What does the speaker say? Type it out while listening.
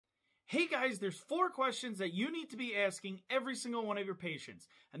Hey guys, there's 4 questions that you need to be asking every single one of your patients,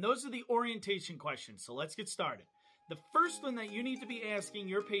 and those are the orientation questions, so let's get started. The first one that you need to be asking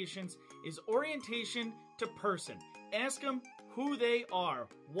your patients is orientation to person. Ask them who they are.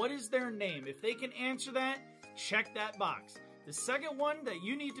 What is their name? If they can answer that, check that box. The second one that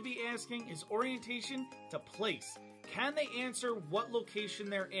you need to be asking is orientation to place. Can they answer what location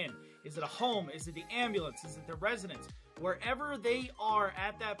they're in? Is it a home? Is it the ambulance? Is it the residence? Wherever they are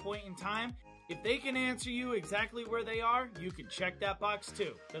at that point in time, if they can answer you exactly where they are, you can check that box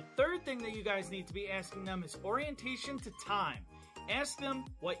too. The third thing that you guys need to be asking them is orientation to time. Ask them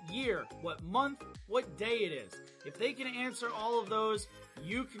what year, what month, what day it is. If they can answer all of those,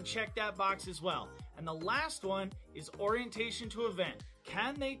 you can check that box as well. And the last one is orientation to event.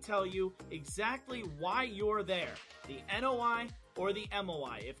 Can they tell you exactly why you're there? The NOI or the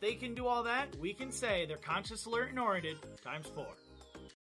MOI. If they can do all that, we can say they're conscious, alert, and oriented ×4.